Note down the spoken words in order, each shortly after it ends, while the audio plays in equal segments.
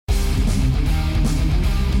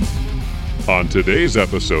On today's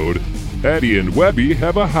episode, Eddie and Webby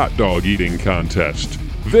have a hot dog eating contest.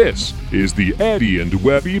 This is the Eddie and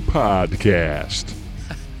Webby Podcast.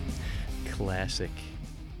 Classic.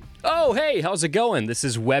 Oh, hey, how's it going? This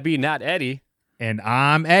is Webby, not Eddie. And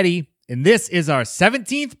I'm Eddie, and this is our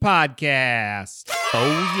 17th podcast.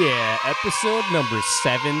 Oh, yeah, episode number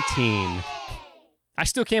 17. I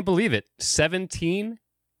still can't believe it. 17?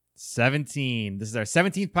 17. This is our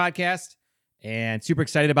 17th podcast, and super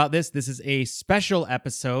excited about this. This is a special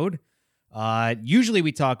episode. Usually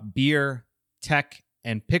we talk beer, tech,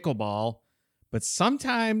 and pickleball, but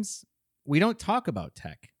sometimes we don't talk about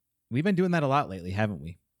tech. We've been doing that a lot lately, haven't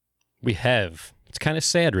we? We have. It's kind of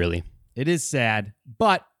sad, really. It is sad,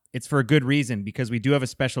 but it's for a good reason because we do have a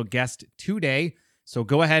special guest today. So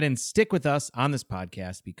go ahead and stick with us on this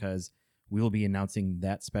podcast because we will be announcing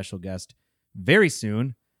that special guest very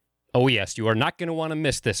soon. Oh, yes, you are not going to want to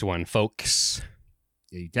miss this one, folks.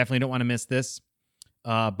 You definitely don't want to miss this.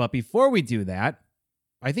 But before we do that,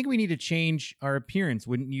 I think we need to change our appearance.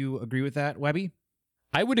 Wouldn't you agree with that, Webby?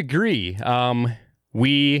 I would agree.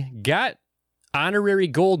 We got honorary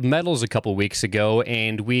gold medals a couple weeks ago,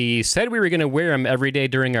 and we said we were going to wear them every day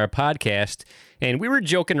during our podcast, and we were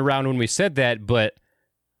joking around when we said that, but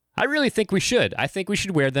I really think we should. I think we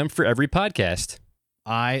should wear them for every podcast.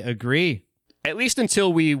 I agree. At least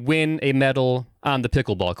until we win a medal on the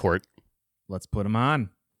pickleball court. Let's put them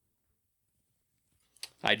on.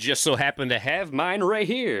 I just so happen to have mine right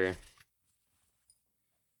here.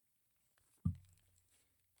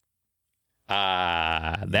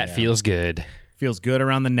 That feels good. Feels good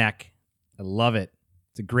around the neck. I love it.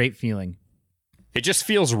 It's a great feeling. It just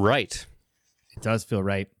feels right. It does feel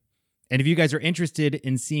right. And if you guys are interested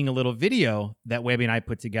in seeing a little video that Webby and I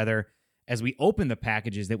put together as we open the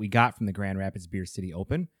packages that we got from the Grand Rapids Beer City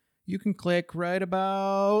Open, you can click right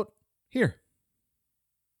about here.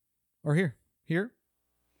 Or here. Here.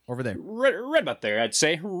 Over there. Right about there, I'd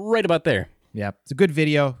say. Right about there. Yeah, it's a good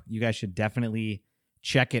video. You guys should definitely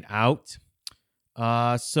check it out.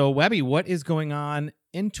 So, Webby, what is going on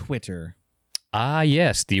in Twitter?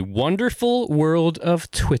 Yes, the wonderful world of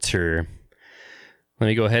Twitter. Let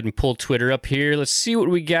me go ahead and pull Twitter up here. Let's see what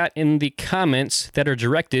we got in the comments that are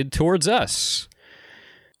directed towards us.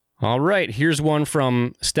 All right, here's one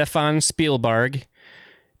from Stefan Spielberg.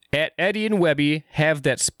 At Eddie and Webby have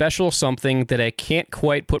that special something that I can't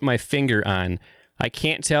quite put my finger on. I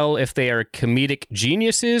can't tell if they are comedic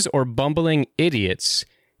geniuses or bumbling idiots.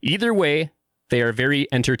 Either way, they are very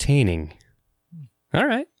entertaining. All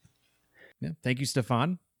right. Yeah, thank you,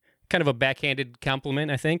 Stefan. Kind of a backhanded compliment,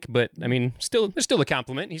 I think, but I mean, it's still a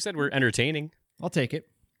compliment. He said we're entertaining. I'll take it.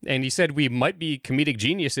 And he said we might be comedic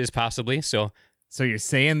geniuses, possibly, so you're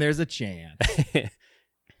saying there's a chance.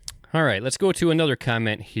 All right, let's go to another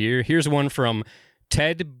comment here. Here's one from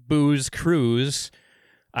Ted Booze Cruz.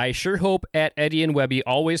 I sure hope at Eddie and Webby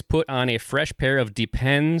always put on a fresh pair of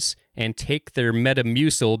Depends and take their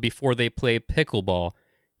Metamucil before they play pickleball.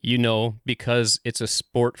 You know, because it's a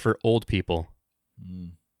sport for old people.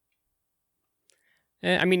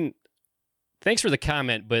 I mean, thanks for the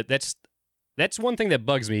comment, but that's one thing that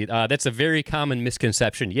bugs me. That's a very common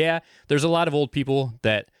misconception. Yeah, there's a lot of old people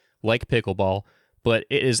that like pickleball, but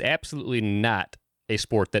it is absolutely not a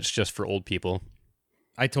sport that's just for old people.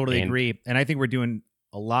 I totally agree. And I think we're doing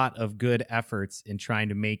a lot of good efforts in trying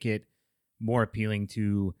to make it more appealing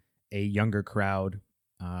to a younger crowd.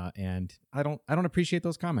 And I don't appreciate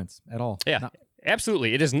those comments at all. Yeah,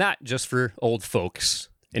 absolutely. It is not just for old folks.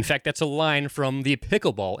 In fact, that's a line from the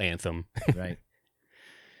pickleball anthem. Right.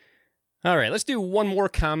 All right, let's do one more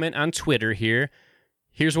comment on Twitter here.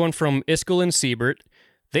 Here's one from Iskel and Siebert.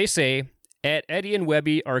 They say, at Eddie and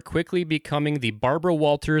Webby are quickly becoming the Barbara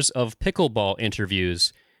Walters of pickleball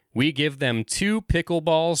interviews. We give them 2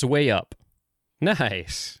 pickleballs way up.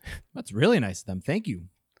 Nice. That's really nice of them. Thank you.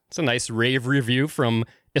 It's a nice rave review from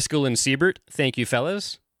Iskel and Siebert. Thank you,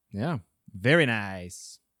 fellas. Yeah, very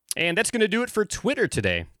nice. And that's going to do it for Twitter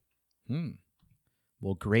today.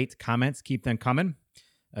 Well, great comments. Keep them coming.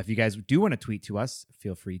 If you guys do want to tweet to us,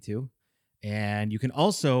 feel free to. And you can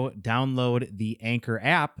also download the Anchor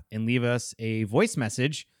app and leave us a voice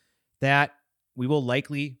message that we will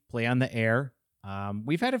likely play on the air.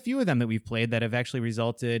 We've had a few of them that we've played that have actually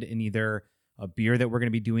resulted in either a beer that we're going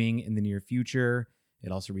to be doing in the near future.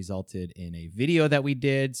 It also resulted in a video that we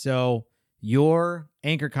did. So your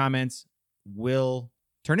Anchor comments will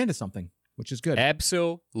turn into something, which is good.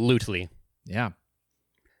 Absolutely. Yeah.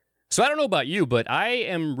 So I don't know about you, but I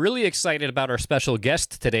am really excited about our special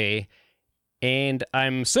guest today. And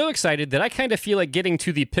I'm so excited that I kind of feel like getting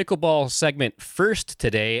to the pickleball segment first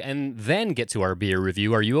today and then get to our beer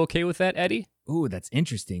review. Are you okay with that, Eddie? Ooh, that's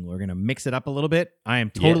interesting. We're going to mix it up a little bit. I am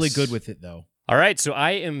totally Yes. good with it, though. All right, so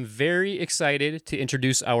I am very excited to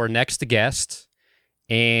introduce our next guest.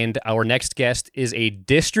 And our next guest is a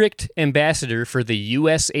district ambassador for the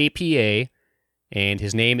USAPA, and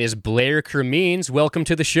his name is Blair Cremeens. Welcome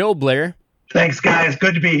to the show, Blair. Thanks, guys.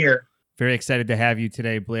 Good to be here. Very excited to have you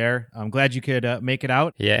today, Blair. I'm glad you could make it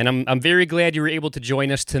out. Yeah, and I'm very glad you were able to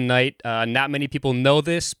join us tonight. Not many people know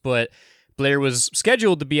this, but Blair was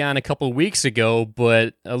scheduled to be on a couple weeks ago,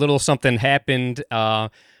 but a little something happened.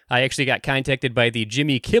 I actually got contacted by the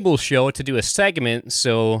Jimmy Kimmel Show to do a segment,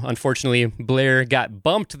 so unfortunately Blair got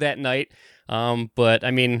bumped that night. But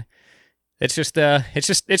I mean, it's just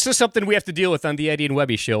something we have to deal with on the Eddie and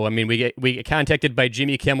Webby Show. I mean, we get contacted by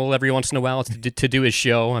Jimmy Kimmel every once in a while to do his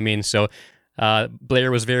show. I mean, so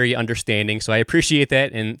Blair was very understanding, so I appreciate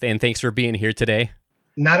that, and thanks for being here today.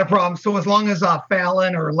 Not a problem. So as long as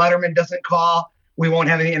Fallon or Letterman doesn't call, we won't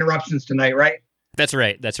have any interruptions tonight, right? That's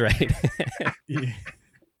right. Yeah.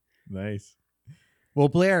 Nice. Well,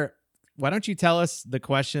 Blair, why don't you tell us the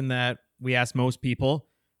question that we ask most people?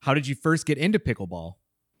 How did you first get into pickleball?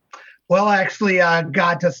 Well, I actually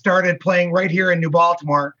started playing right here in New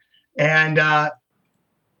Baltimore, and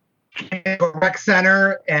came to a rec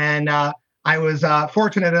center, and I was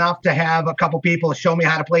fortunate enough to have a couple people show me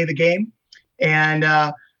how to play the game, and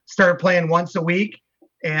started playing once a week,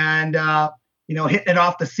 and hitting it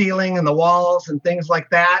off the ceiling and the walls and things like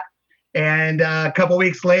that. And a couple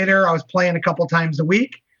weeks later, I was playing a couple times a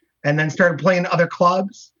week, and then started playing other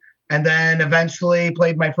clubs, and then eventually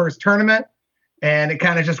played my first tournament, and it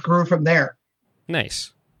kind of just grew from there.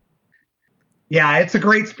 Nice. Yeah, it's a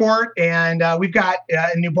great sport, and we've got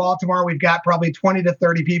in New Baltimore, we've got probably 20 to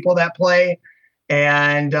 30 people that play,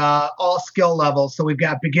 and all skill levels. So we've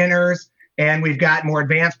got beginners, and we've got more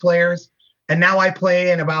advanced players. And now I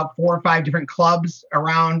play in about 4 or 5 different clubs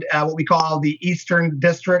around what we call the Eastern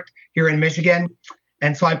District here in Michigan.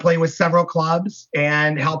 And so I play with several clubs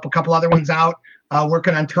and help a couple other ones out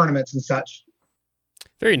working on tournaments and such.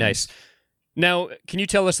 Very nice. Now, can you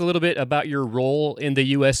tell us a little bit about your role in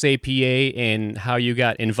the USAPA and how you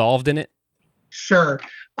got involved in it? Sure.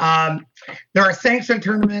 There are sanctioned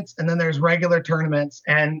tournaments, and then there's regular tournaments.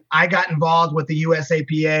 And I got involved with the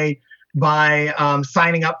USAPA by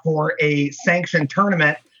signing up for a sanctioned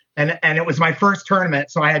tournament, and it was my first tournament,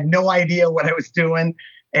 so I had no idea what I was doing.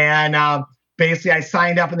 And basically, I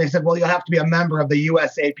signed up, and they said, "Well, you'll have to be a member of the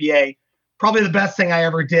USAPA." Probably the best thing I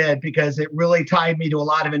ever did, because it really tied me to a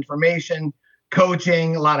lot of information,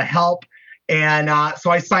 coaching, a lot of help, and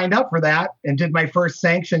so I signed up for that and did my first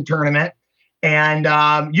sanctioned tournament. And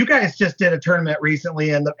you guys just did a tournament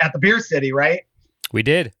recently at the Beer City, right? We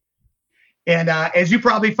did. And as you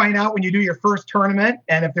probably find out when you do your first tournament,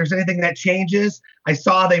 and if there's anything that changes, I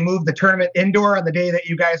saw they moved the tournament indoor on the day that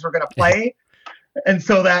you guys were going to play. And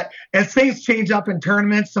so that as things change up in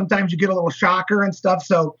tournaments, sometimes you get a little shocker and stuff.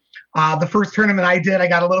 So the first tournament I did, I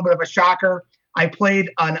got a little bit of a shocker. I played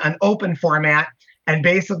on an open format, and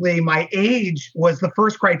basically my age was the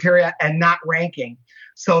first criteria and not ranking.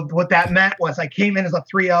 So what that meant was I came in as a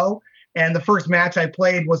 3-0, and the first match I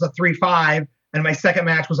played was a 3-5. And my second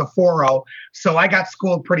match was a 4-0. So I got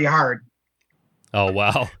schooled pretty hard. Oh,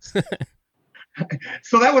 wow.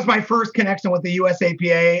 So that was my first connection with the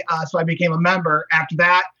USAPA. So I became a member.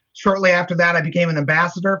 Shortly after that, I became an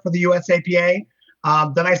ambassador for the USAPA.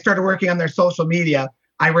 Then I started working on their social media.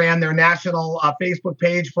 I ran their national Facebook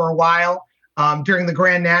page for a while. During the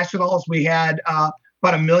Grand Nationals, we had about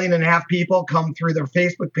 1.5 million people come through their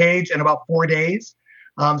Facebook page in about 4 days.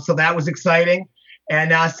 So that was exciting.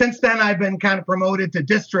 And since then, I've been kind of promoted to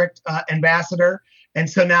district ambassador. And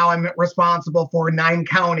so now I'm responsible for 9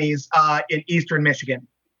 counties in Eastern Michigan.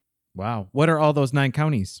 Wow. What are all those 9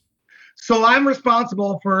 counties? So I'm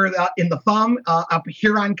responsible for in the thumb up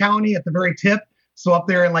Huron County at the very tip. So up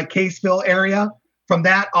there in like Caseville area, from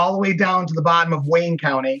that all the way down to the bottom of Wayne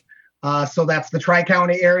County. So that's the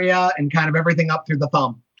Tri-County area and kind of everything up through the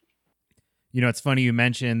thumb. You know, it's funny you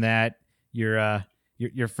mentioned that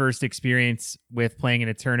your first experience with playing in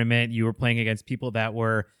a tournament, you were playing against people that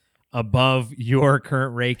were above your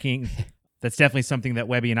current ranking. That's definitely something that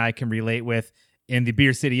Webby and I can relate with. In the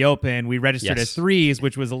Beer City Open, we registered as 3s,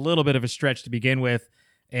 which was a little bit of a stretch to begin with,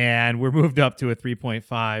 and we're moved up to a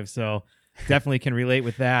 3.5. So definitely can relate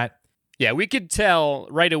with that. Yeah, we could tell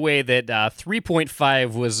right away that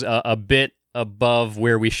 3.5 was a bit above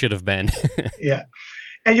where we should have been. Yeah.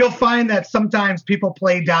 And you'll find that sometimes people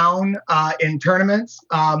play down in tournaments.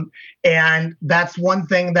 And that's one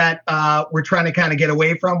thing that we're trying to kind of get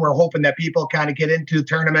away from. We're hoping that people kind of get into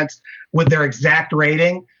tournaments with their exact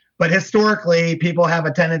rating. But historically, people have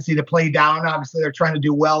a tendency to play down. Obviously, they're trying to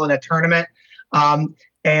do well in a tournament.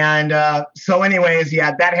 So anyways,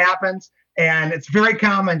 yeah, that happens. And it's very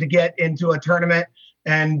common to get into a tournament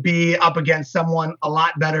and be up against someone a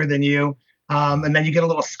lot better than you. And then you get a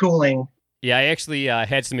little schooling. Yeah, I actually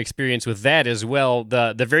had some experience with that as well.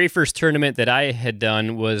 The very first tournament that I had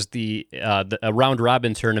done was a round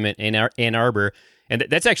robin tournament in Ann Arbor, and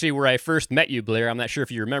that's actually where I first met you, Blair. I'm not sure if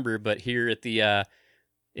you remember, but here at the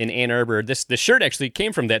in Ann Arbor, the shirt actually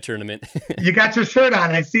came from that tournament. You got your shirt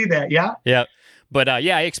on. I see that. Yeah. Yeah. But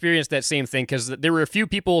yeah, I experienced that same thing because there were a few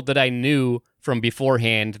people that I knew from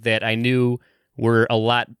beforehand that I knew were a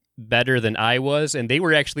lot better than I was, and they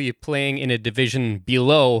were actually playing in a division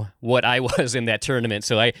below what I was in that tournament.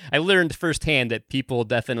 So I learned firsthand that people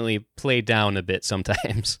definitely play down a bit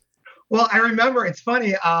sometimes. Well, I remember, it's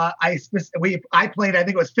funny, I played, I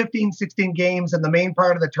think it was 15, 16 games in the main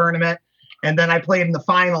part of the tournament, and then I played in the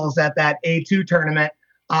finals at that A2 tournament.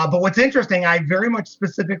 But what's interesting, I very much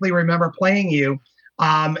specifically remember playing you,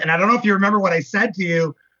 and I don't know if you remember what I said to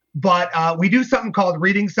you, but we do something called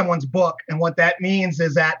reading someone's book, and what that means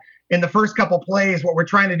is that in the first couple plays, what we're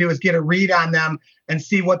trying to do is get a read on them and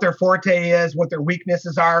see what their forte is, what their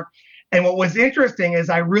weaknesses are. And what was interesting is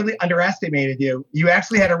I really underestimated you. You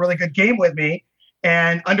actually had a really good game with me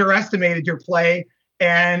and underestimated your play,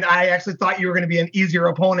 and I actually thought you were going to be an easier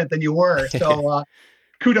opponent than you were. So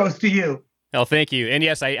kudos to you. Oh, thank you. And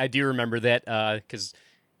yes, I do remember that because,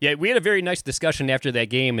 yeah, we had a very nice discussion after that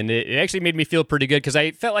game, and it actually made me feel pretty good because I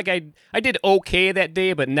felt like I did okay that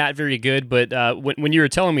day, but not very good. But when you were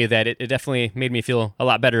telling me that, it definitely made me feel a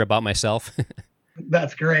lot better about myself.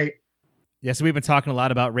 That's great. Yeah, so we've been talking a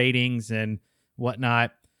lot about ratings and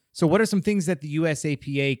whatnot. So what are some things that the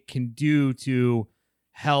USAPA can do to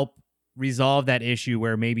help resolve that issue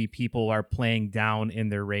where maybe people are playing down in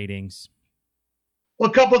their ratings? Well,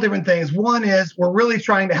 a couple of different things. One is we're really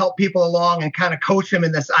trying to help people along and kind of coach them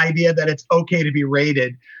in this idea that it's okay to be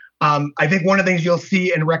rated. I think one of the things you'll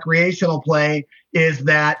see in recreational play is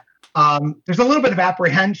that there's a little bit of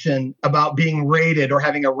apprehension about being rated or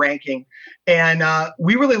having a ranking. And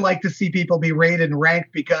we really like to see people be rated and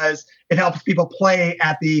ranked because it helps people play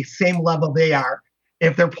at the same level they are.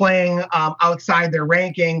 If they're playing outside their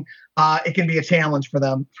ranking, it can be a challenge for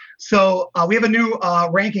them. So we have a new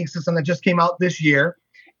ranking system that just came out this year,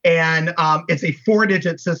 and it's a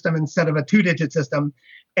 4-digit system instead of a 2-digit system.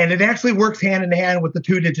 And it actually works hand in hand with the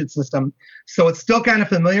 2-digit system. So it's still kind of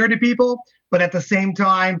familiar to people, but at the same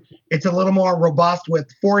time, it's a little more robust with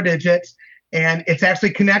 4 digits. And it's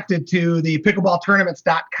actually connected to the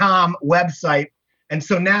pickleballtournaments.com website. And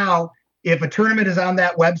so now, if a tournament is on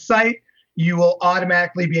that website, you will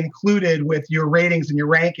automatically be included with your ratings and your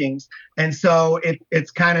rankings. And so it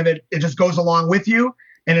just goes along with you.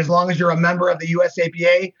 And as long as you're a member of the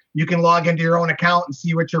USAPA, you can log into your own account and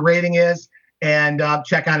see what your rating is and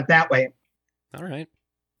check on it that way. All right.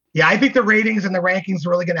 Yeah, I think the ratings and the rankings are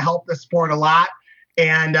really going to help the sport a lot.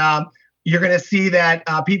 And you're going to see that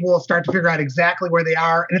people will start to figure out exactly where they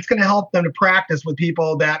are. And it's going to help them to practice with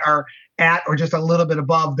people that are at or just a little bit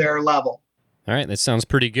above their level. All right, that sounds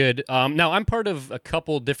pretty good. Now, I'm part of a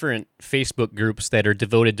couple different Facebook groups that are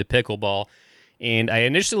devoted to pickleball, and I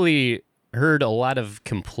initially heard a lot of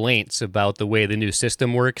complaints about the way the new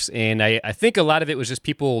system works, and I think a lot of it was just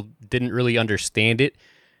people didn't really understand it.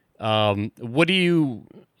 What are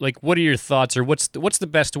your thoughts, or what's the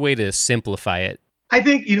best way to simplify it? I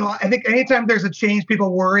think anytime there's a change,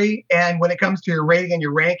 people worry, and when it comes to your rating and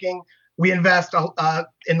your ranking, we invest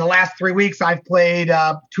in the last 3 weeks. I've played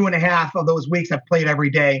 2.5 of those weeks. I've played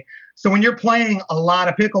every day. So when you're playing a lot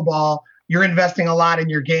of pickleball, you're investing a lot in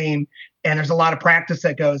your game, and there's a lot of practice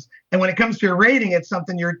that goes. And when it comes to your rating, it's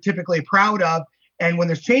something you're typically proud of. And when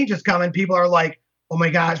there's changes coming, people are like, oh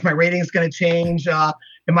my gosh, my rating is going to change. Am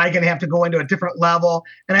I going to have to go into a different level?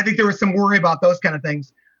 And I think there was some worry about those kind of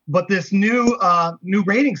things. But this new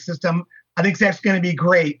rating system, I think, is actually going to be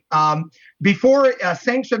great. Before, a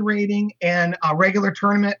sanctioned rating and a regular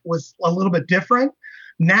tournament was a little bit different.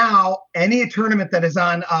 Now, any tournament that is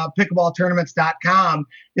on pickleballtournaments.com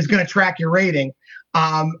is going to track your rating.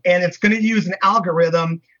 And it's going to use an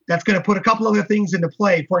algorithm that's going to put a couple other things into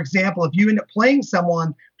play. For example, if you end up playing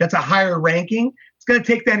someone that's a higher ranking, it's going to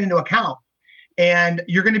take that into account. And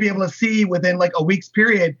you're going to be able to see within like a week's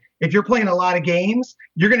period, if you're playing a lot of games,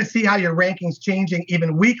 you're going to see how your ranking's changing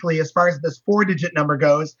even weekly as far as this 4-digit number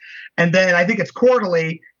goes. And then I think it's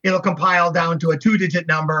quarterly, it'll compile down to a 2-digit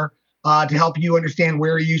number to help you understand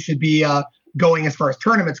where you should be going as far as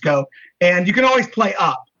tournaments go. And you can always play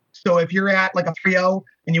up. So if you're at like a 3-0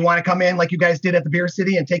 and you want to come in like you guys did at the Beer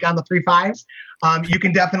City and take on the 3-5s, you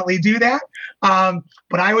can definitely do that.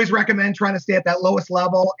 But I always recommend trying to stay at that lowest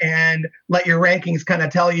level and let your rankings kind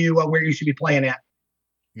of tell you where you should be playing at.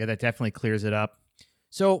 Yeah, that definitely clears it up.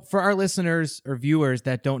 So for our listeners or viewers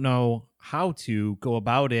that don't know how to go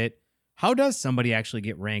about it, how does somebody actually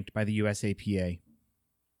get ranked by the USAPA?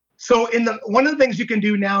 So one of the things you can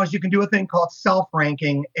do now is you can do a thing called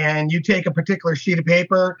self-ranking, and you take a particular sheet of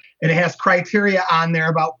paper and it has criteria on there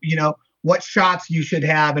about, what shots you should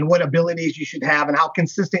have and what abilities you should have and how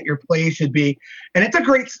consistent your play should be. And it's a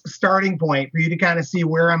great starting point for you to kind of see,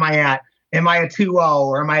 where am I at? Am I a 2-0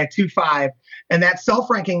 or am I a 2-5? And that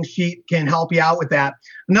self-ranking sheet can help you out with that.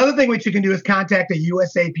 Another thing which you can do is contact a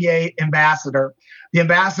USAPA ambassador. The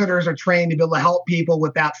ambassadors are trained to be able to help people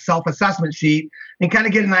with that self-assessment sheet and kind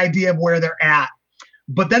of get an idea of where they're at.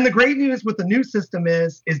 But then the great news with the new system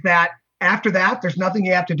is that after that, there's nothing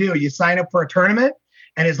you have to do. You sign up for a tournament,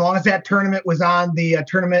 and as long as that tournament was on the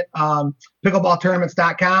tournament,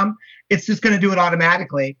 pickleballtournaments.com, it's just going to do it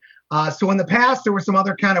automatically. So in the past, there were some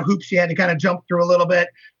other kind of hoops you had to kind of jump through a little bit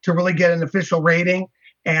to really get an official rating.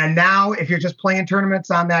 And now if you're just playing tournaments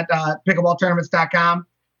on that pickleballtournaments.com,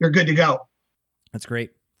 you're good to go. That's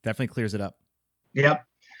great. Definitely clears it up. Yep.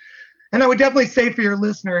 And I would definitely say for your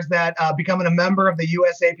listeners that becoming a member of the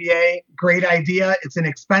USAPA, great idea. It's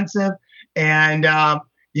inexpensive, and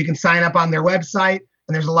you can sign up on their website,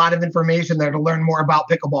 and there's a lot of information there to learn more about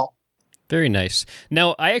pickleball. Very nice.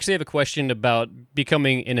 Now, I actually have a question about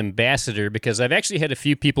becoming an ambassador, because I've actually had a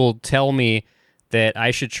few people tell me that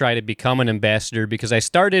I should try to become an ambassador, because I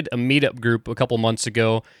started a meetup group a couple months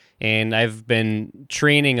ago, and I've been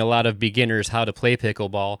training a lot of beginners how to play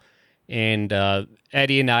pickleball. And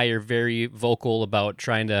Eddie and I are very vocal about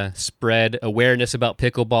trying to spread awareness about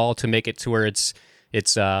pickleball to make it to where it's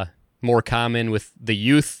more common with the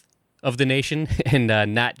youth of the nation and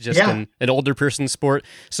not just an older person's sport.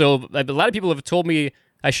 So a lot of people have told me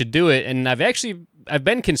I should do it, and I've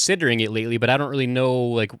been considering it lately, but I don't really know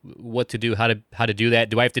like what to do, how to do that.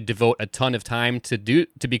 Do I have to devote a ton of time to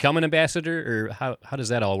become an ambassador, or how does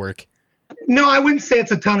that all work? No, I wouldn't say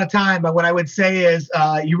it's a ton of time, but what I would say is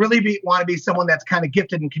you really want to be someone that's kind of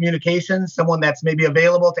gifted in communications, someone that's maybe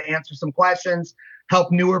available to answer some questions,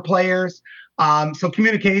 help newer players. So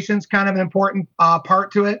communication's kind of an important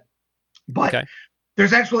part to it. But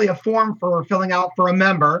There's actually a form for filling out for a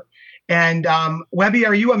member. And Webby,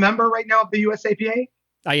 are you a member right now of the USAPA?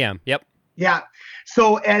 I am. Yep. Yeah.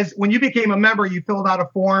 So when you became a member, you filled out a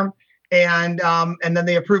form, and then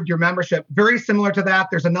they approved your membership. Very similar to that,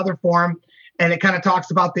 there's another form, and it kind of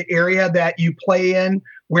talks about the area that you play in,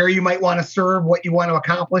 where you might want to serve, what you want to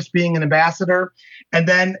accomplish being an ambassador. And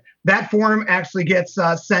then that form actually gets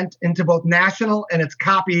sent into both national, and it's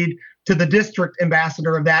copied to the district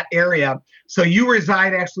ambassador of that area. So you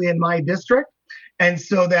reside actually in my district. And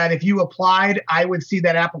so that if you applied, I would see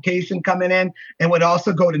that application coming in and would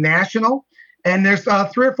also go to national. And there's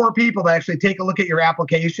 3 or 4 people that actually take a look at your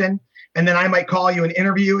application. And then I might call you and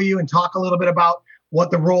interview you and talk a little bit about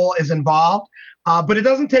what the role is involved. But it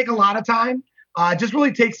doesn't take a lot of time. It just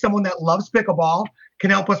really takes someone that loves pickleball,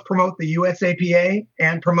 can help us promote the USAPA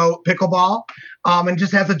and promote pickleball, and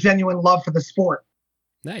just has a genuine love for the sport.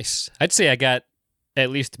 Nice. I'd say I got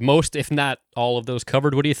at least most, if not all of those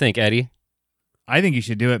covered. What do you think, Eddie? I think you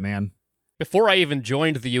should do it, man. Before I even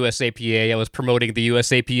joined the USAPA, I was promoting the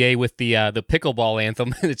USAPA with the pickleball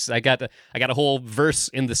anthem. I got a whole verse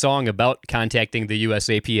in the song about contacting the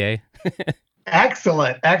USAPA.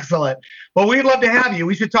 Excellent. Well, we'd love to have you.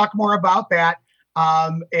 We should talk more about that.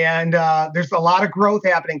 And there's a lot of growth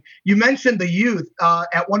happening. You mentioned the youth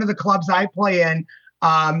at one of the clubs I play in.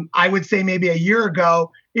 I would say maybe a year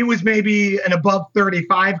ago, it was maybe an above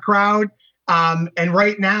 35 crowd. And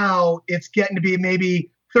right now it's getting to be maybe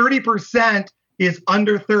 30% is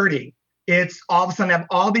under 30. It's all of a sudden have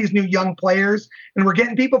all these new young players, and we're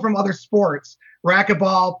getting people from other sports,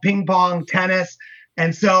 racquetball, ping pong, tennis.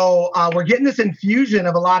 And so we're getting this infusion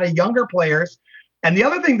of a lot of younger players. And the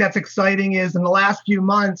other thing that's exciting is in the last few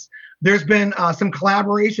months, there's been some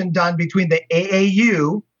collaboration done between the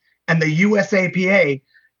AAU and the USAPA.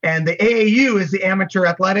 And the AAU is the Amateur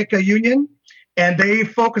Athletic Union, and they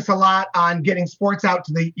focus a lot on getting sports out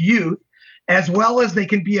to the youth, as well as they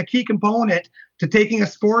can be a key component to taking a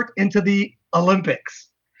sport into the Olympics.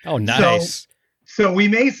 Oh, nice. So we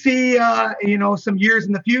may see, some years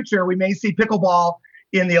in the future, we may see pickleball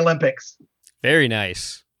in the Olympics. Very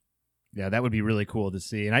nice. Yeah, that would be really cool to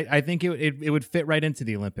see. And I think it would fit right into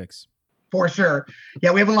the Olympics. For sure.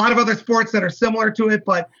 Yeah, we have a lot of other sports that are similar to it,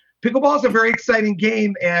 but pickleball is a very exciting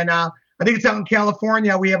game. And I I think it's out in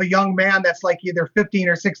California. We have a young man that's like either 15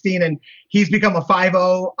 or 16, and he's become a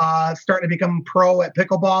 5-0, starting to become pro at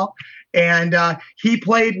pickleball. And he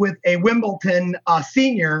played with a Wimbledon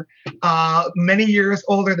senior, many years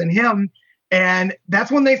older than him. And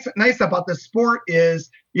that's one nice about this sport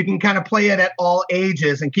is you can kind of play it at all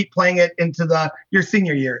ages and keep playing it into your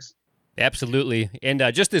senior years. Absolutely. And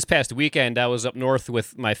just this past weekend, I was up north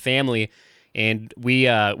with my family, and we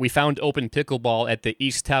found open pickleball at the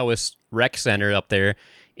East Tawas Rec Center up there,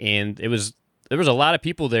 and there was a lot of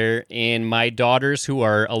people there. And my daughters, who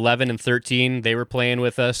are 11 and 13, they were playing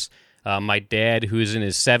with us. My dad, who's in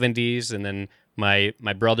his 70s, and then my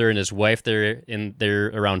brother and his wife,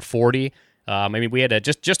 they're around 40. I mean, we had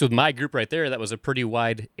just with my group right there, that was a pretty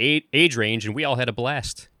wide age range, and we all had a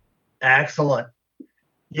blast. Excellent.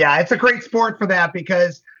 Yeah, it's a great sport for that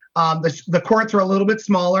because the courts are a little bit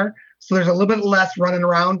smaller, so there's a little bit less running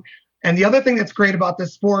around. And the other thing that's great about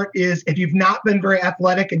this sport is if you've not been very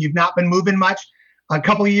athletic and you've not been moving much, about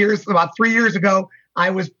 3 years ago, I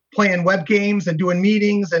was playing web games and doing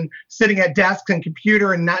meetings and sitting at desks and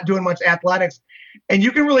computer and not doing much athletics. And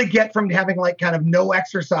you can really get from having like kind of no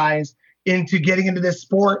exercise into getting into this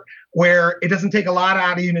sport where it doesn't take a lot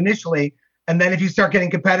out of you initially. And then if you start getting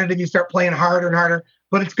competitive, you start playing harder and harder,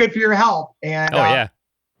 but it's good for your health. And, yeah.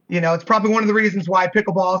 It's probably one of the reasons why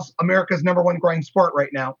pickleball is America's #1 growing sport right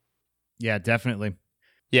now. Yeah, definitely.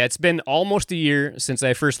 Yeah, it's been almost a year since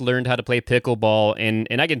I first learned how to play pickleball,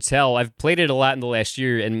 and I can tell I've played it a lot in the last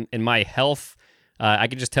year, and my health, I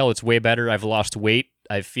can just tell it's way better. I've lost weight.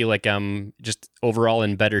 I feel like I'm just overall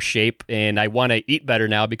in better shape, and I want to eat better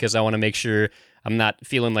now because I want to make sure I'm not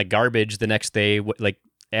feeling like garbage the next day, like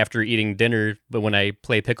after eating dinner. But when I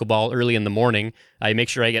play pickleball early in the morning, I make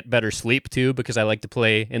sure I get better sleep too because I like to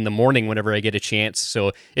play in the morning whenever I get a chance.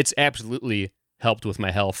 So it's absolutely helped with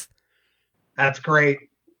my health. That's great.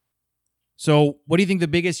 So what do you think the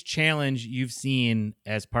biggest challenge you've seen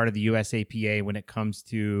as part of the USAPA when it comes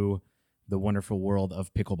to the wonderful world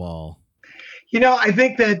of pickleball? I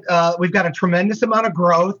think that we've got a tremendous amount of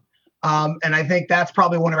growth. And I think that's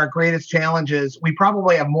probably one of our greatest challenges. We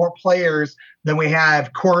probably have more players than we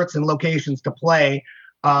have courts and locations to play.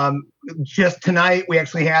 Just tonight,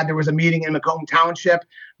 there was a meeting in Macomb Township.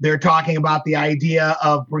 They're talking about the idea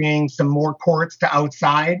of bringing some more courts to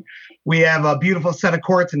outside. We have a beautiful set of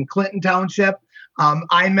courts in Clinton Township.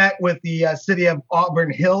 I met with the city of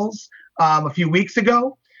Auburn Hills a few weeks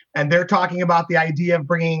ago, and they're talking about the idea of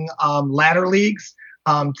bringing ladder leagues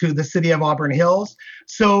to the city of Auburn Hills.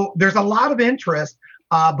 So there's a lot of interest,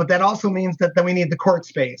 but that also means that then we need the court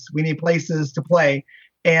space. We need places to play.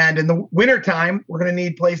 And in the wintertime, we're going to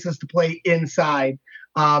need places to play inside.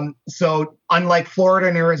 So unlike Florida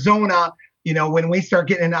and Arizona, when we start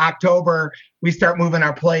getting into October, we start moving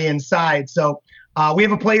our play inside. So we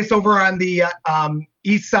have a place over on the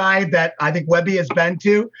east side that I think Webby has been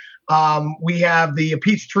to. We have the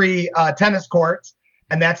Peachtree tennis courts,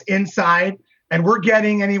 and that's inside. And we're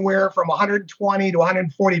getting anywhere from 120 to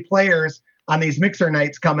 140 players on these mixer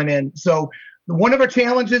nights coming in. So one of our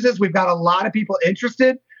challenges is we've got a lot of people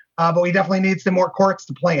interested, but we definitely need some more courts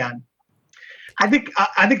to play on. I think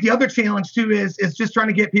the other challenge too is just trying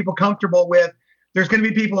to get people comfortable with there's going to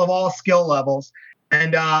be people of all skill levels,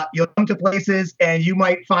 and you'll come to places and you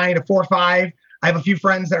might find a 4-5. I have a few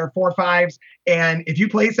friends that are 4-5s, and if you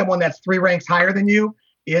play someone that's 3 ranks higher than you,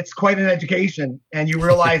 it's quite an education, and you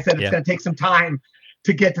realize that it's going to take some time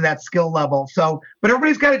to get to that skill level. So, but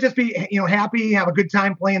everybody's got to just be happy, have a good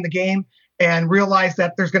time playing the game, and realize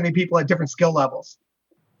that there's going to be people at different skill levels.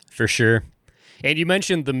 For sure. And you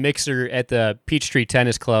mentioned the mixer at the Peachtree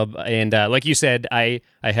Tennis Club, and like you said, I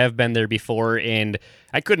have been there before, and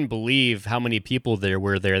I couldn't believe how many people there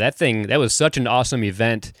were there. That was such an awesome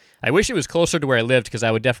event. I wish it was closer to where I lived because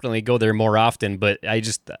I would definitely go there more often, but I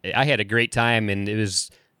had a great time, and it was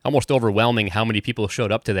almost overwhelming how many people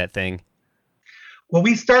showed up to that thing. Well,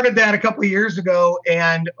 we started that a couple of years ago,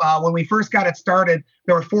 and when we first got it started,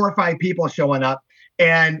 there were 4 or 5 people showing up.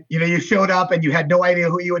 And, you showed up and you had no idea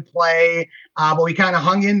who you would play, but we kind of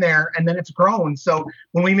hung in there, and then it's grown. So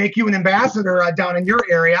when we make you an ambassador down in your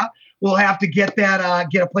area, we'll have to get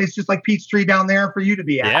a place just like Peachtree down there for you to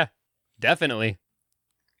be at. Yeah, definitely.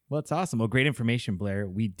 Well, it's awesome. Well, great information, Blair.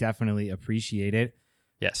 We definitely appreciate it.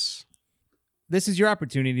 Yes. This is your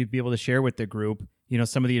opportunity to be able to share with the group,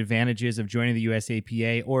 some of the advantages of joining the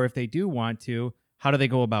USAPA, or if they do want to, how do they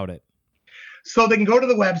go about it? So they can go to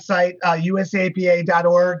the website,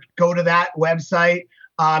 usapa.org, go to that website.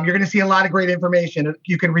 You're going to see a lot of great information.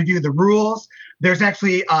 You can review the rules. There's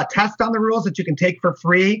actually a test on the rules that you can take for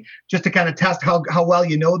free just to kind of test how well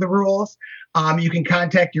you know the rules. You can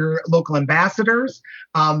contact your local ambassadors.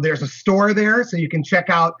 There's a store there, so you can check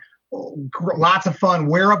out lots of fun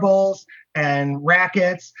wearables and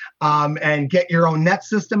rackets, and get your own net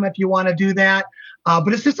system if you want to do that.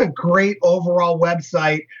 But it's just a great overall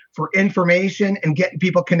website for information and getting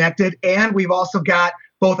people connected. And we've also got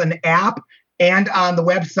both an app, and on the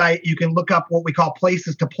website, you can look up what we call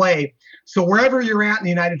places to play. So wherever you're at in the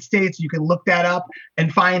United States, you can look that up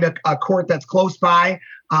and find a court that's close by.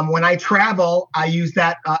 When I travel, I use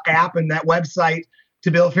that app and that website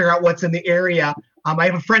to be able to figure out what's in the area. I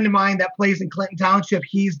have a friend of mine that plays in Clinton Township.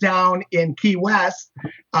 He's down in Key West,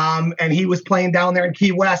 and he was playing down there in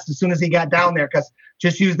Key West as soon as he got down there, because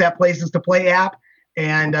just use that Places to Play app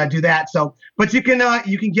and do that. So, but you can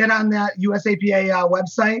get on that USAPA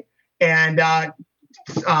website and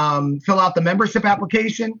fill out the membership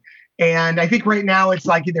application. And I think right now it's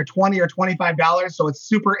like either $20 or $25, so it's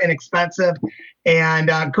super inexpensive, and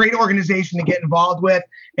a great organization to get involved with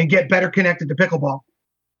and get better connected to pickleball.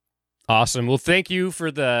 Awesome. Well, thank you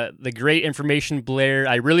for the great information, Blair.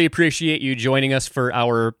 I really appreciate you joining us for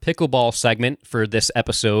our pickleball segment for this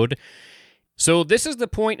episode. So this is the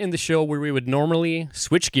point in the show where we would normally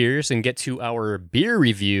switch gears and get to our beer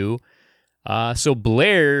review. So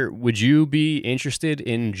Blair, would you be interested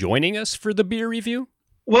in joining us for the beer review?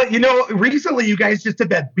 Well, recently you guys just did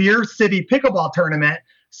that Beer City pickleball tournament.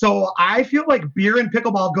 So I feel like beer and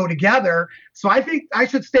pickleball go together. So I think I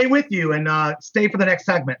should stay with you and stay for the next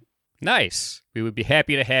segment. Nice. We would be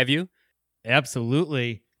happy to have you.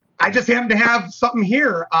 Absolutely. I just happen to have something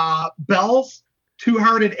here. Bell's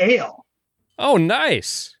Two-Hearted Ale. Oh,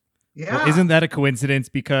 nice. Yeah. Well, isn't that a coincidence?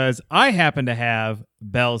 Because I happen to have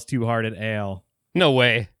Bell's Two-Hearted Ale. No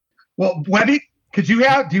way. Well, Webby, do you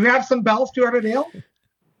have some Bell's Two-Hearted Ale?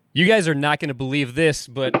 You guys are not going to believe this,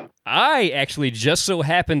 but I actually just so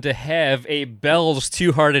happen to have a Bell's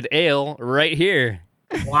Two-Hearted Ale right here.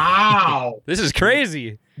 Wow. This is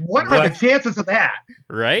crazy. What are the chances of that?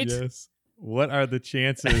 Right? Yes. What are the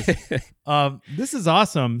chances? This is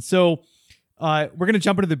awesome. So we're going to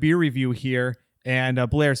jump into the beer review here. And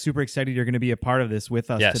Blair, super excited you're going to be a part of this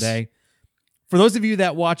with us today. For those of you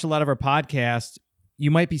that watch a lot of our podcasts,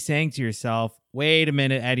 you might be saying to yourself, wait a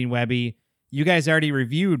minute, Eddie and Webby, you guys already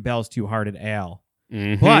reviewed Bell's Two-Hearted Ale.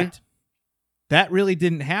 Mm-hmm. But that really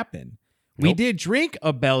didn't happen. Nope. We did drink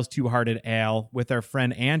a Bell's Two-Hearted Ale with our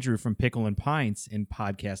friend Andrew from Pickle and Pints in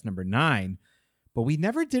podcast number 9, but we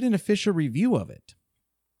never did an official review of it.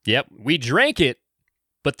 Yep, we drank it,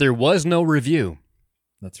 but there was no review.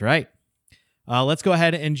 That's right. Let's go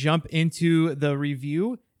ahead and jump into the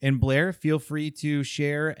review. And Blair, feel free to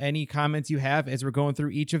share any comments you have as we're going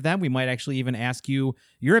through each of them. We might actually even ask you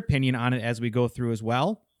your opinion on it as we go through as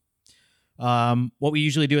well. What we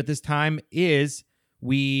usually do at this time is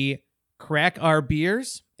we crack our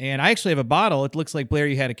beers. And I actually have a bottle. It looks like, Blair,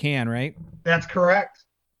 you had a can, right? That's correct.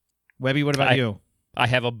 Webby, what about you? I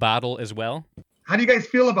have a bottle as well. How do you guys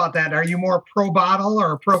feel about that? Are you more pro bottle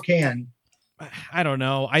or pro can? I don't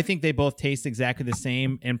know. I think they both taste exactly the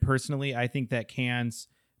same. And personally, I think that cans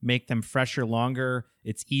make them fresher longer.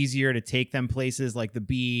 It's easier to take them places like the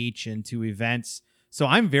beach and to events. So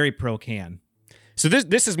I'm very pro can. So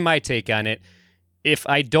this is my take on it. If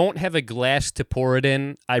I don't have a glass to pour it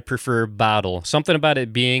in, I prefer bottle. Something about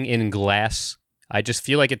it being in glass, I just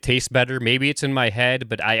feel like it tastes better. Maybe it's in my head,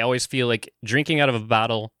 but I always feel like drinking out of a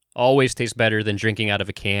bottle always tastes better than drinking out of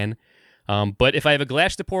a can. But if I have a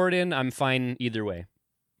glass to pour it in, I'm fine either way.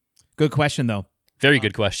 Good question, though. Very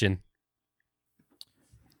good question.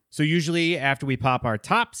 So usually after we pop our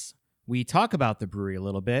tops, we talk about the brewery a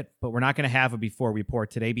little bit, but we're not going to have a before we pour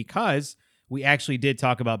today because we actually did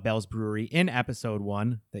talk about Bell's Brewery in episode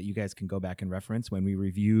 1 that you guys can go back and reference when we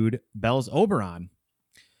reviewed Bell's Oberon.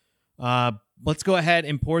 Let's go ahead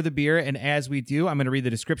and pour the beer. And as we do, I'm going to read the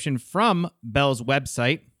description from Bell's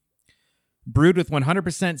website. Brewed with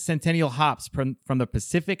 100% Centennial hops from the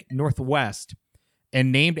Pacific Northwest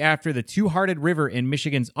and named after the Two-Hearted River in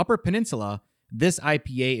Michigan's Upper Peninsula, this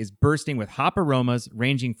IPA is bursting with hop aromas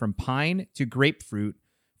ranging from pine to grapefruit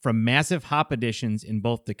from massive hop additions in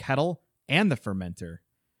both the kettle and the fermenter.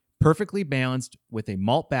 Perfectly balanced with a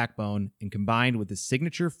malt backbone and combined with the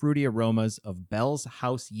signature fruity aromas of Bell's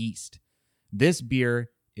House yeast. This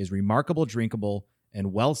beer is remarkable drinkable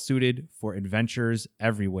and well-suited for adventures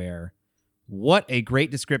everywhere. What a great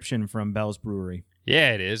description from Bell's Brewery.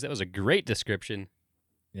 Yeah, it is. That was a great description.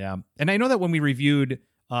 Yeah. And I know that when we reviewed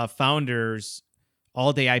Founders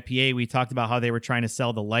All Day IPA, we talked about how they were trying to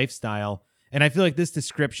sell the lifestyle. And I feel like this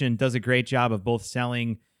description does a great job of both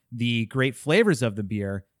selling the great flavors of the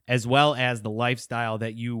beer as well as the lifestyle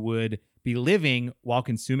that you would be living while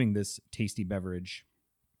consuming this tasty beverage.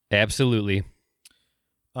 Absolutely.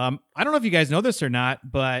 I don't know if you guys know this or not,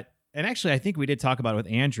 and actually I think we did talk about it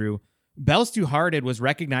with Andrew. Bell's Two Hearted was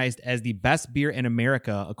recognized as the best beer in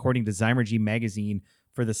America, according to Zymergy magazine,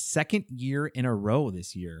 for the second year in a row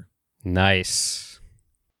this year. Nice.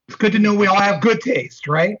 It's good to know we all have good taste,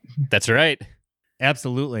 right? That's right.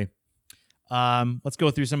 Absolutely. Let's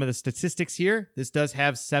go through some of the statistics here. This does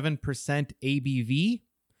have 7% ABV.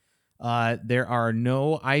 There are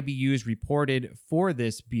no IBUs reported for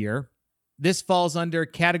this beer. This falls under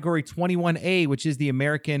category 21A, which is the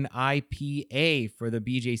American IPA for the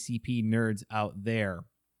BJCP nerds out there.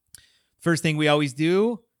 First thing we always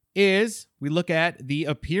do is we look at the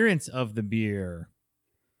appearance of the beer.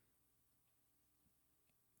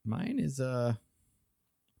 Mine's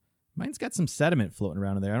got some sediment floating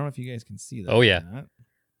around in there. I don't know if you guys can see that. Oh, yeah.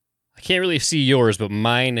 I can't really see yours, but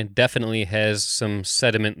mine definitely has some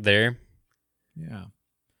sediment there. Yeah.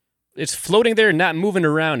 It's floating there, not moving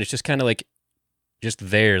around. It's just kind of like just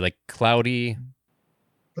there, like cloudy.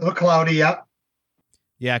 A little cloudy, yep.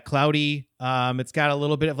 Yeah, cloudy. It's got a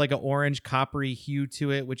little bit of like an orange coppery hue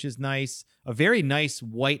to it, which is nice. A very nice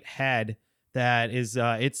white head that is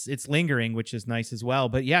it's lingering, which is nice as well.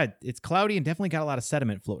 But yeah, it's cloudy and definitely got a lot of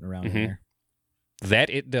sediment floating around in there. That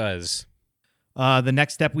it does. The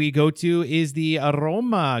next step we go to is the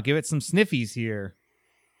aroma. Give it some sniffies here.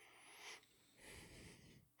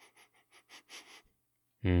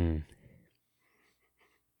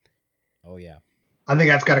 Oh yeah. I think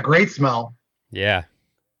that's got a great smell. Yeah.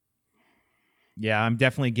 Yeah, I'm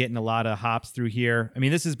definitely getting a lot of hops through here. I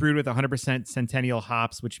mean, this is brewed with 100% Centennial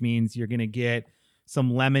hops, which means you're going to get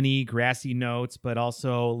some lemony, grassy notes, but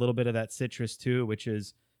also a little bit of that citrus too, which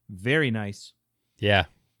is very nice. Yeah,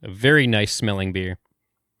 a very nice smelling beer.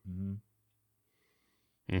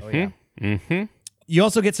 Oh yeah. You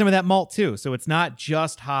also get some of that malt too, so it's not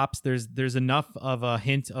just hops. There's enough of a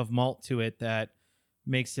hint of malt to it that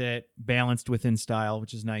makes it balanced within style,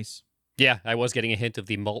 which is nice. Yeah, I was getting a hint of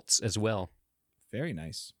the malts as well. Very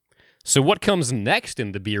nice. So what comes next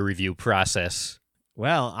in the beer review process?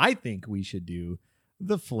 Well, I think we should do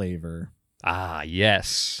the flavor. Ah,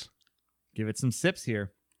 yes. Give it some sips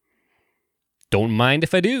here. Don't mind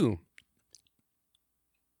if I do.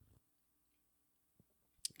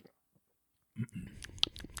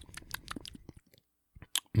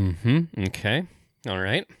 Okay. All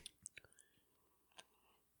right.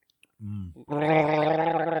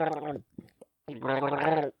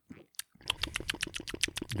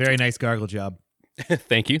 Very nice gargle job.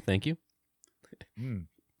 Thank you.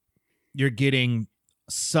 You're getting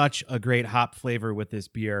such a great hop flavor with this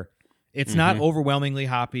beer. It's not overwhelmingly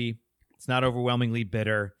hoppy. It's not overwhelmingly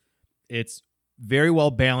bitter. It's very well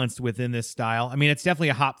balanced within this style. I mean, it's definitely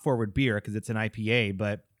a hop forward beer because it's an IPA,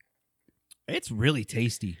 but it's really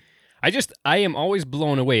tasty. I am always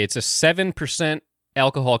blown away. It's a 7%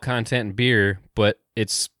 alcohol content beer, but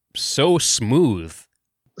it's so smooth.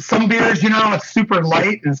 Some beers, it's super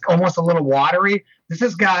light and it's almost a little watery. This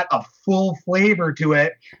has got a full flavor to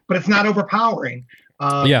it, but it's not overpowering.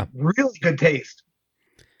 Really good taste.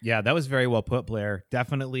 Yeah, that was very well put, Blair.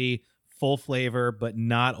 Definitely full flavor, but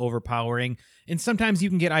not overpowering. And sometimes you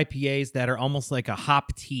can get IPAs that are almost like a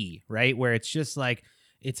hop tea, right? Where it's just like,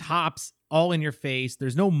 it's hops all in your face.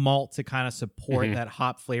 There's no malt to kind of support that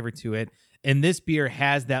hop flavor to it. And this beer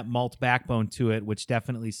has that malt backbone to it, which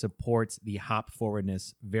definitely supports the hop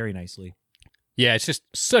forwardness very nicely. Yeah, it's just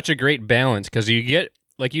such a great balance because you get,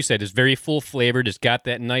 like you said, it's very full flavored. It's got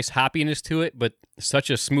that nice hoppiness to it, but such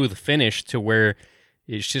a smooth finish to where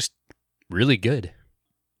it's just really good.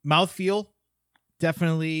 Mouthfeel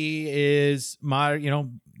definitely is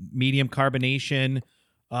medium carbonation.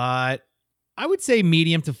 I would say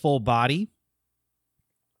medium to full body.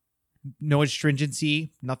 No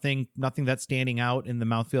astringency, nothing that's standing out in the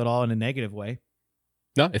mouthfeel at all in a negative way.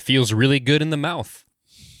 No, it feels really good in the mouth.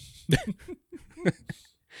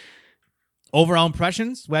 Overall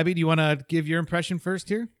impressions, Webby, do you want to give your impression first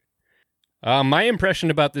here? My impression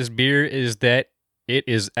about this beer is that it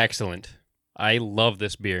is excellent. I love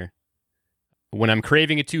this beer. When I'm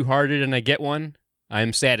craving a Two Hearted and I get one,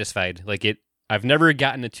 I'm satisfied. I've never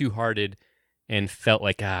gotten a Two Hearted and felt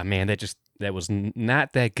like, man, that was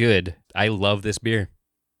not that good. I love this beer.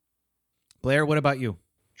 Blair, what about you?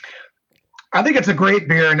 I think it's a great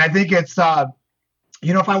beer, and I think it's,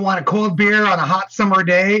 if I want a cold beer on a hot summer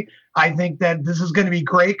day, I think that this is going to be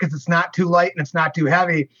great because it's not too light and it's not too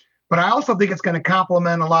heavy. But I also think it's going to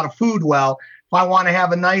complement a lot of food well. If I want to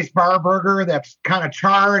have a nice bar burger that's kind of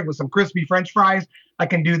charred with some crispy French fries, I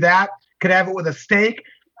can do that. Could have it with a steak.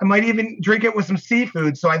 I might even drink it with some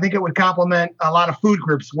seafood. So I think it would complement a lot of food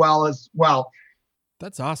groups as well.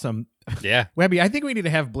 That's awesome. Yeah. Webby, I think we need to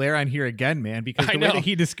have Blair on here again, man, because the way that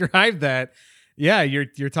he described that, yeah,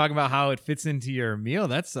 you're talking about how it fits into your meal.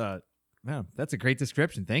 That's a great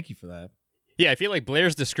description. Thank you for that. Yeah, I feel like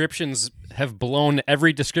Blair's descriptions have blown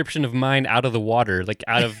every description of mine out of the water. Like,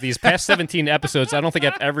 out of these past 17 episodes, I don't think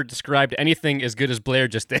I've ever described anything as good as Blair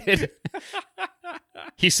just did.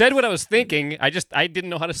 He said what I was thinking. I didn't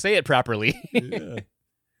know how to say it properly. Yeah,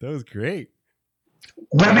 that was great.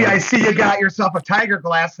 Webby, I see you got yourself a Tiger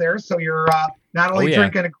glass there. So you're not only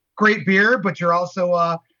drinking a great beer, but you're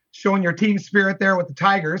also showing your team spirit there with the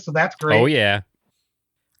Tigers. So that's great. Oh, yeah.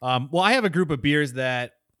 Well, I have a group of beers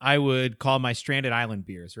that I would call my stranded island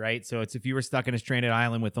beers, right? So it's if you were stuck in a stranded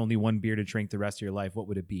island with only one beer to drink the rest of your life, what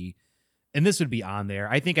would it be? And this would be on there.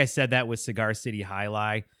 I think I said that with Cigar City High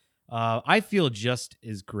Lie. I feel just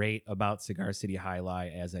as great about Cigar City High Lie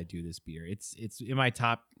as I do this beer. It's in my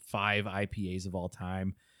top 5 IPAs of all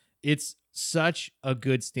time. It's such a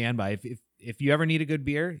good standby. If you ever need a good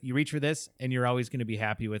beer, you reach for this and you're always going to be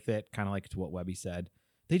happy with it, kind of like to what Webby said.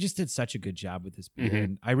 They just did such a good job with this beer,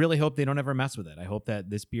 and I really hope they don't ever mess with it. I hope that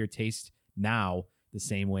this beer tastes now the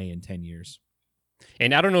same way in 10 years.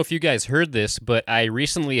 And I don't know if you guys heard this, but I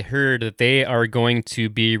recently heard that they are going to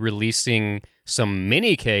be releasing some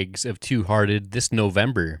mini kegs of Two Hearted this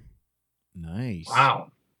November. Nice.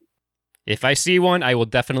 Wow. If I see one, I will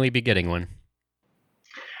definitely be getting one.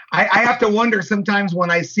 I have to wonder sometimes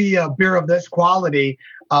when I see a beer of this quality,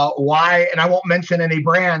 why, and I won't mention any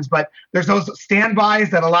brands, but there's those standbys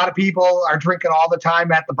that a lot of people are drinking all the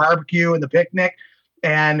time at the barbecue and the picnic.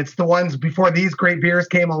 And it's the ones before these great beers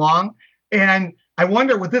came along. And I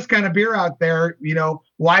wonder with this kind of beer out there,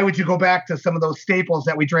 why would you go back to some of those staples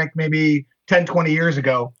that we drank maybe 10, 20 years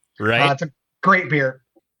ago? Right. It's a great beer.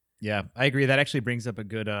 Yeah, I agree. That actually brings up a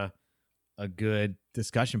good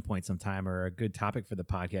discussion point sometime, or a good topic for the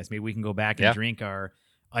podcast. Maybe we can go back and drink our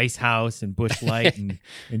Ice House and Busch Light and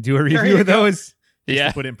do a review of those. Just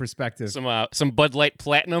to put it in perspective. Some Bud Light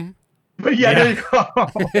Platinum. But there you go.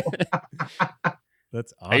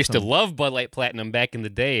 That's awesome. I used to love Bud Light Platinum back in the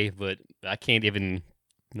day, but I can't even.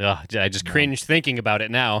 I just cringe thinking about it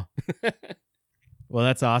now. Well,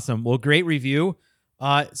 that's awesome. Well, great review.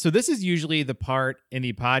 So this is usually the part in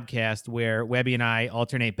the podcast where Webby and I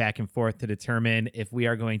alternate back and forth to determine if we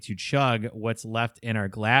are going to chug what's left in our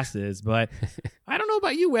glasses. But I don't know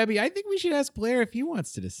about you, Webby. I think we should ask Blair if he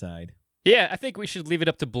wants to decide. Yeah, I think we should leave it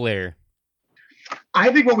up to Blair.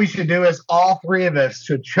 I think what we should do is all three of us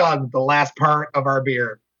should chug the last part of our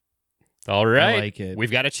beer. All right. I like it.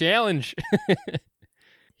 We've got a challenge. Here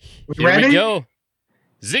ready? We go.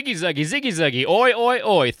 Ziggy zuggy, ziggy zuggy, oi, oi,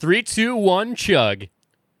 oi. 3, 2, 1, chug.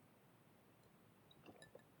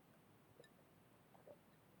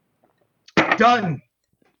 Done.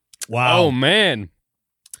 Wow. Oh, man.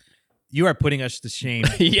 You are putting us to shame.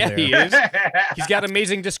 Yeah, Blair. he is. He's got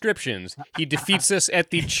amazing descriptions. He defeats us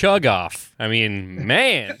at the chug off. I mean,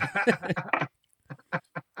 man.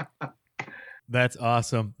 That's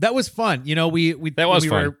awesome. That was fun. That was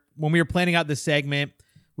fun. When we were planning out this segment,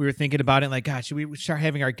 we were thinking about it like, gosh, should we start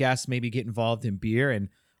having our guests maybe get involved in beer? And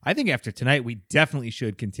I think after tonight, we definitely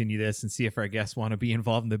should continue this and see if our guests want to be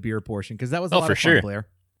involved in the beer portion, because that was a lot of fun, Blair.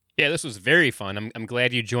 Yeah, this was very fun. I'm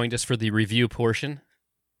glad you joined us for the review portion.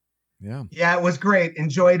 Yeah, it was great.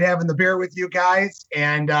 Enjoyed having the beer with you guys.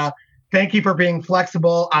 And thank you for being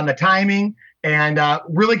flexible on the timing. And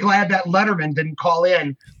really glad that Letterman didn't call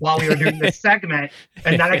in while we were doing this segment.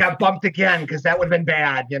 And then I got bumped again, because that would have been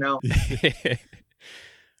bad,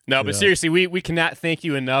 No, but seriously, we cannot thank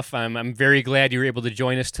you enough. I'm very glad you were able to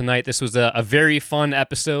join us tonight. This was a very fun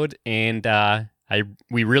episode, and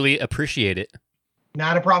we really appreciate it.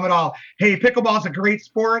 Not a problem at all. Hey, pickleball is a great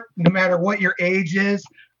sport, no matter what your age is.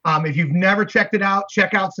 If you've never checked it out,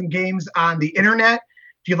 check out some games on the internet.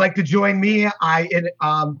 If you'd like to join me, I'm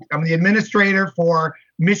the administrator for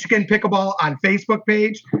Michigan Pickleball on Facebook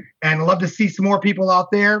page, and I'd love to see some more people out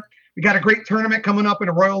there. We got a great tournament coming up in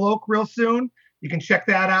Royal Oak real soon. You can check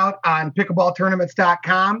that out on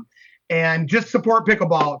pickleballtournaments.com, and just support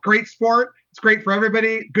pickleball. Great sport. It's great for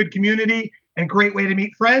everybody, good community, and great way to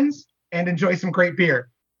meet friends and enjoy some great beer.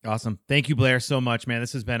 Awesome. Thank you, Blair, so much, man.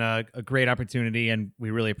 This has been a great opportunity, and we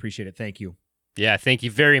really appreciate it. Thank you. Yeah, thank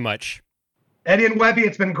you very much. Eddie and Webby,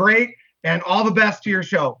 it's been great, and all the best to your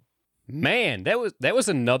show. Man, that was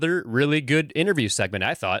another really good interview segment,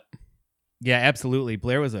 I thought. Yeah, absolutely.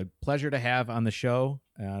 Blair was a pleasure to have on the show.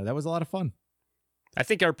 That was a lot of fun. I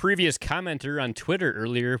think our previous commenter on Twitter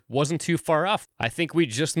earlier wasn't too far off. I think we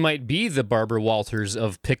just might be the Barbara Walters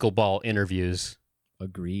of pickleball interviews.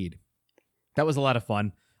 Agreed. That was a lot of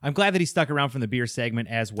fun. I'm glad that he stuck around from the beer segment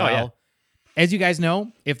as well. Oh, yeah. As you guys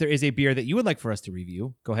know, if there is a beer that you would like for us to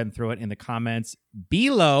review, go ahead and throw it in the comments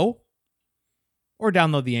below or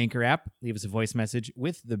download the Anchor app. Leave us a voice message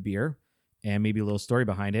with the beer and maybe a little story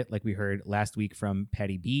behind it, like we heard last week from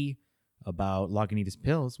Patty B about Lagunitas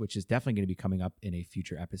Pills, which is definitely going to be coming up in a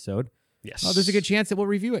future episode. Yes. There's a good chance that we'll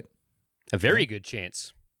review it. A very good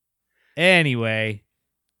chance. Anyway,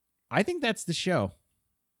 I think that's the show.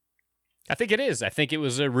 I think it is. I think it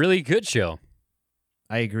was a really good show.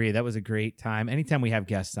 I agree. That was a great time. Anytime we have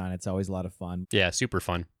guests on, it's always a lot of fun. Yeah, super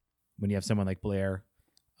fun. When you have someone like Blair,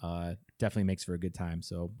 definitely makes for a good time.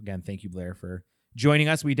 So again, thank you, Blair, for joining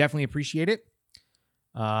us. We definitely appreciate it.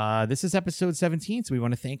 This is episode 17, so we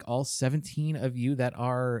want to thank all 17 of you that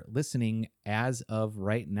are listening as of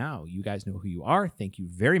right now. You guys know who you are. Thank you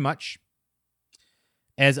very much.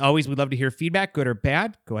 As always, we'd love to hear feedback, good or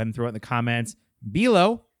bad. Go ahead and throw it in the comments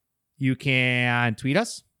below. You can tweet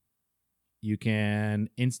us. You can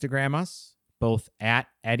Instagram us, both at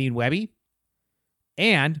Eddie and Webby.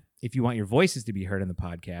 And if you want your voices to be heard on the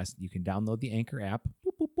podcast, you can download the Anchor app.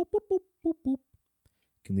 Boop, boop, boop, boop, boop, boop, boop. You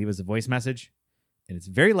can leave us a voice message, and it's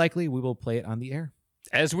very likely we will play it on the air.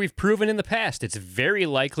 As we've proven in the past, it's very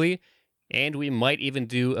likely, and we might even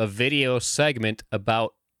do a video segment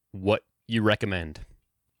about what you recommend.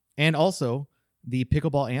 And also, the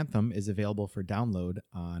Pickleball Anthem is available for download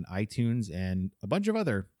on iTunes and a bunch of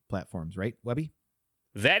other platforms, right, Webby?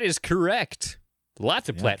 That is correct. Lots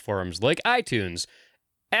of platforms like iTunes,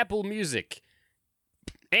 Apple Music,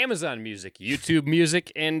 Amazon Music, YouTube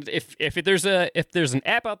Music, and if there's an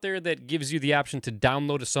app out there that gives you the option to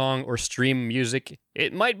download a song or stream music,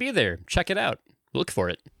 it might be there. Check it out. Look for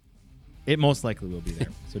it. It most likely will be there,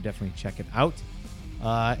 so definitely check it out.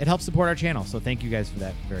 It helps support our channel, so thank you guys for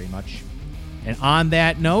that very much. And on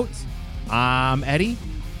that note, I'm Eddie.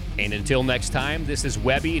 And until next time, this is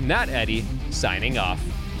Webby, not Eddie, signing off.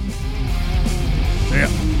 Yeah.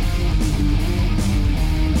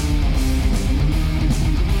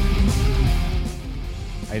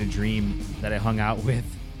 I had a dream that I hung out with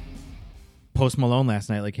Post Malone last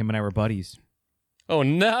night, like him and I were buddies. Oh,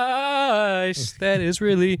 nice. That is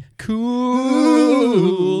really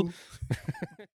cool.